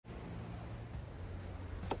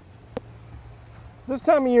This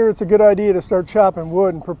time of year, it's a good idea to start chopping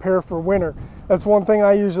wood and prepare for winter. That's one thing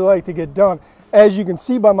I usually like to get done. As you can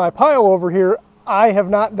see by my pile over here, I have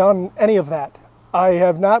not done any of that. I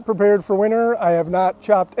have not prepared for winter. I have not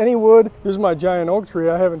chopped any wood. Here's my giant oak tree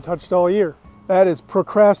I haven't touched all year. That is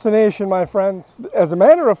procrastination, my friends. As a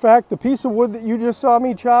matter of fact, the piece of wood that you just saw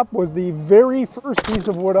me chop was the very first piece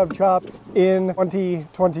of wood I've chopped in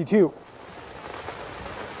 2022.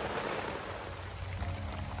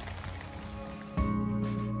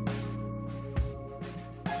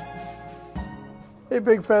 Hey,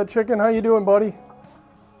 big fat chicken, how you doing, buddy?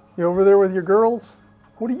 You over there with your girls?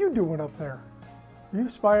 What are you doing up there? Are you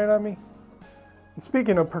spying on me? And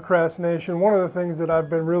speaking of procrastination, one of the things that I've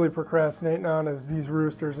been really procrastinating on is these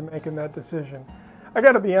roosters and making that decision. I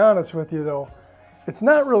gotta be honest with you though, it's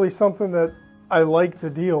not really something that I like to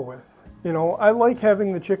deal with. You know, I like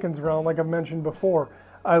having the chickens around, like I mentioned before.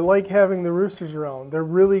 I like having the roosters around. They're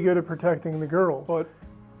really good at protecting the girls. But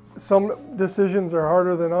some decisions are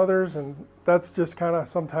harder than others, and that's just kind of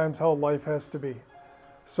sometimes how life has to be.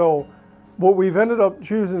 So what we've ended up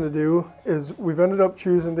choosing to do is we've ended up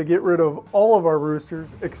choosing to get rid of all of our roosters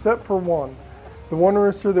except for one. The one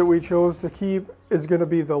rooster that we chose to keep is going to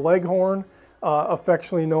be the leghorn,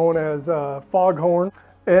 affectionately known as foghorn.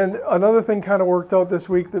 And another thing kind of worked out this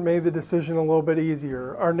week that made the decision a little bit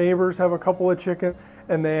easier. Our neighbors have a couple of chickens,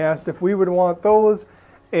 and they asked if we would want those.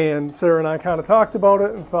 And Sarah and I kind of talked about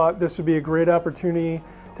it and thought this would be a great opportunity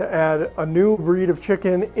to add a new breed of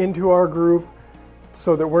chicken into our group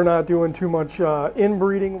so that we're not doing too much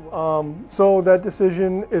inbreeding. So that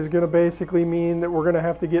decision is going to basically mean that we're going to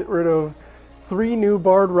have to get rid of 3 new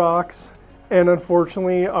barred rocks and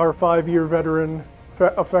unfortunately our 5-year veteran,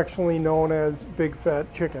 affectionately known as Big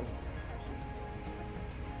Fat Chicken.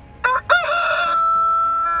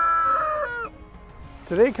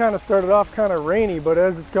 Today kind of started off kind of rainy, but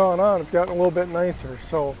as it's gone on, it's gotten a little bit nicer.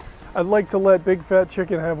 So I'd like to let Big Fat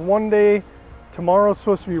Chicken have one day. Tomorrow's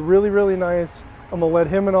supposed to be really, really nice. I'm gonna let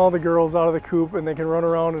him and all the girls out of the coop and they can run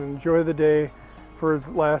around and enjoy the day for his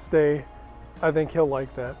last day. I think he'll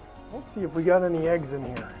like that. Let's see if we got any eggs in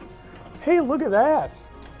here. Hey, look at that.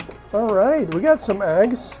 All right, we got some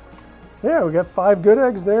eggs. Yeah, we got 5 good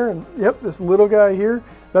eggs there. And yep, this little guy here.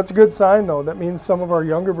 That's a good sign though. That means some of our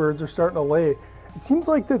younger birds are starting to lay. It seems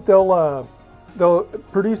like that they'll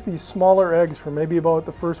produce these smaller eggs for maybe about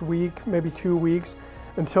the first week, maybe 2 weeks,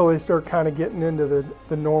 until they start kind of getting into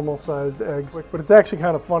the normal sized eggs. But it's actually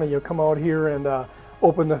kind of funny. You'll come out here and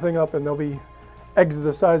open the thing up and there'll be eggs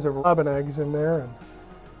the size of robin eggs in there, and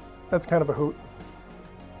that's kind of a hoot.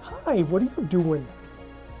 Hi, what are you doing?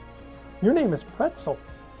 Your name is Pretzel.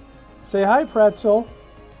 Say hi, Pretzel.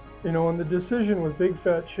 You know, and the decision with Big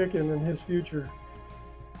Fat Chicken and his future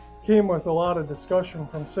came with a lot of discussion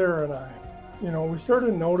from Sarah and I. You know, we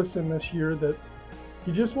started noticing this year that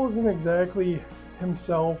he just wasn't exactly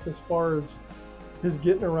himself as far as his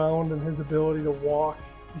getting around and his ability to walk.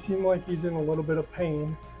 He seemed like he's in a little bit of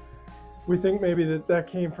pain. We think maybe that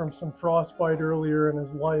came from some frostbite earlier in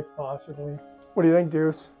his life, possibly. What do you think,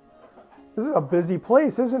 Deuce? This is a busy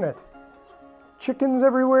place, isn't it? Chickens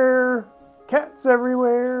everywhere, cats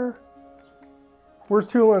everywhere. Where's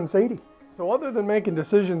Tula and Sadie? So other than making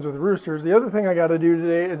decisions with roosters, the other thing I got to do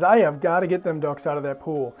today is I have got to get them ducks out of that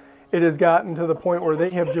pool. It has gotten to the point where they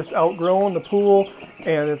have just outgrown the pool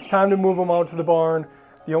and it's time to move them out to the barn.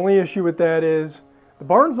 The only issue with that is the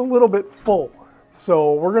barn's a little bit full.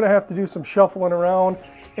 So we're going to have to do some shuffling around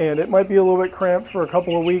and it might be a little bit cramped for a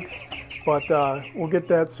couple of weeks, but we'll get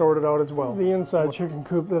that sorted out as well. This is the inside chicken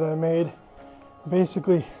coop that I made.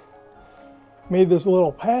 Basically made this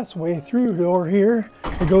little passway through door here.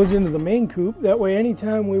 It goes into the main coop. That way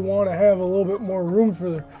anytime we want to have a little bit more room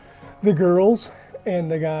for the girls and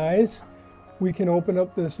the guys, we can open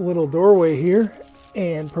up this little doorway here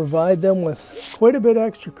and provide them with quite a bit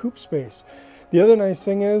extra coop space. The other nice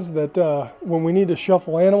thing is that when we need to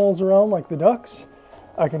shuffle animals around like the ducks,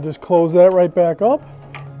 I can just close that right back up.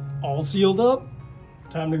 All sealed up.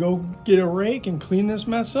 Time to go get a rake and clean this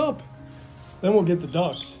mess up. Then we'll get the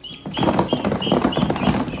ducks.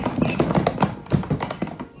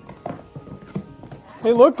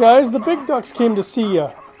 Hey, look guys, the big ducks came to see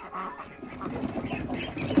ya.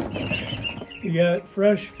 You got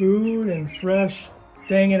fresh food and fresh,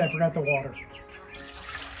 dang it, I forgot the water.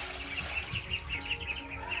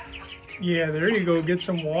 Yeah, there you go, get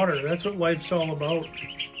some water. That's what life's all about.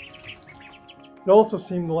 It also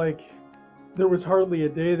seemed like there was hardly a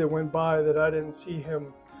day that went by that I didn't see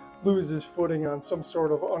him lose his footing on some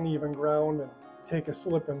sort of uneven ground and take a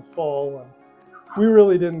slip and fall. And we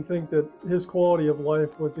really didn't think that his quality of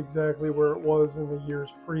life was exactly where it was in the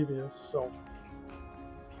years previous. So,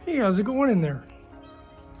 hey, how's it going in there?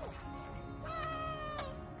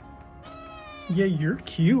 Yeah, you're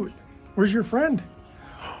cute. Where's your friend?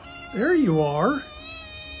 There you are.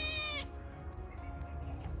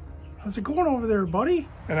 How's it going over there, buddy?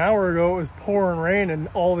 An hour ago, it was pouring rain and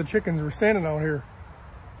all the chickens were standing out here.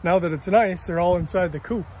 Now that it's nice, they're all inside the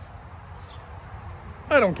coop.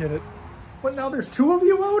 I don't get it. What, now there's two of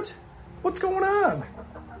you out? What's going on?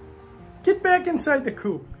 Get back inside the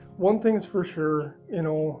coop. One thing's for sure, you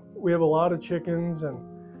know, we have a lot of chickens and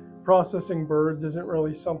processing birds isn't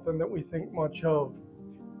really something that we think much of.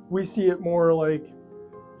 We see it more like,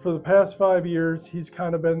 for the past 5 years, he's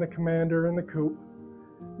kind of been the commander in the coop.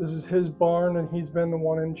 This is his barn and he's been the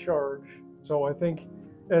one in charge. So I think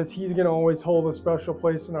as he's gonna always hold a special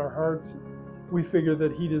place in our hearts, we figure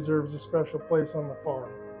that he deserves a special place on the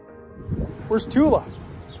farm. Where's Tula?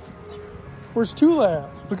 Where's Tula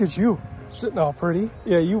at? Look at you, sitting all pretty.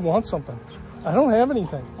 Yeah, you want something. I don't have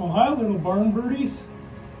anything. Oh, hi, little barn birdies.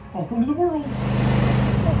 Welcome to the world.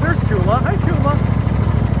 Oh, there's Tula. Hi, Tula.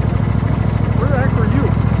 Where the heck were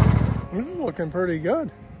you? This is looking pretty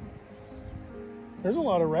good. There's a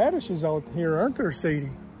lot of radishes out here, aren't there,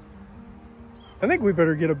 Sadie? I think we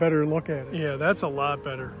better get a better look at it. Yeah, that's a lot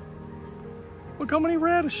better. Look how many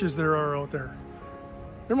radishes there are out there.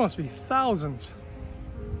 There must be thousands,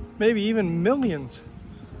 maybe even millions.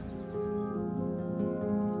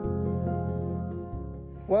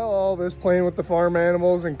 Well, all this playing with the farm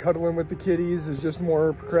animals and cuddling with the kitties is just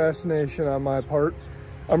more procrastination on my part.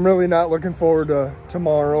 I'm really not looking forward to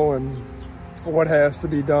tomorrow and what has to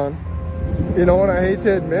be done. You know, and I hate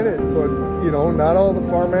to admit it, but, you know, not all the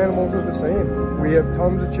farm animals are the same. We have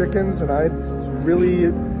tons of chickens, and I really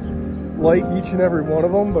like each and every one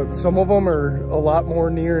of them, but some of them are a lot more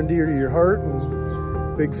near and dear to your heart,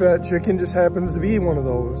 and Big Fat Chicken just happens to be one of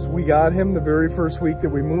those. We got him the very first week that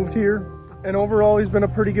we moved here, and overall he's been a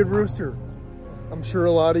pretty good rooster. I'm sure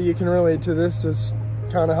a lot of you can relate to this, just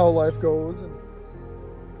kind of how life goes. And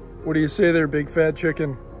what do you say there, Big Fat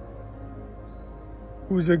Chicken?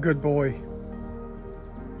 Who's a good boy?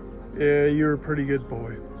 Yeah, you're a pretty good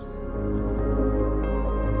boy.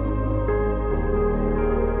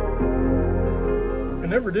 I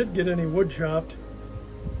never did get any wood chopped.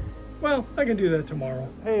 Well, I can do that tomorrow.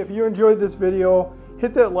 Hey, if you enjoyed this video,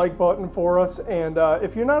 hit that like button for us. And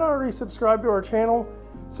if you're not already subscribed to our channel,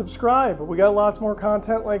 subscribe. We got lots more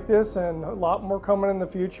content like this and a lot more coming in the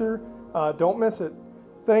future. Don't miss it.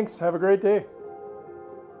 Thanks. Have a great day.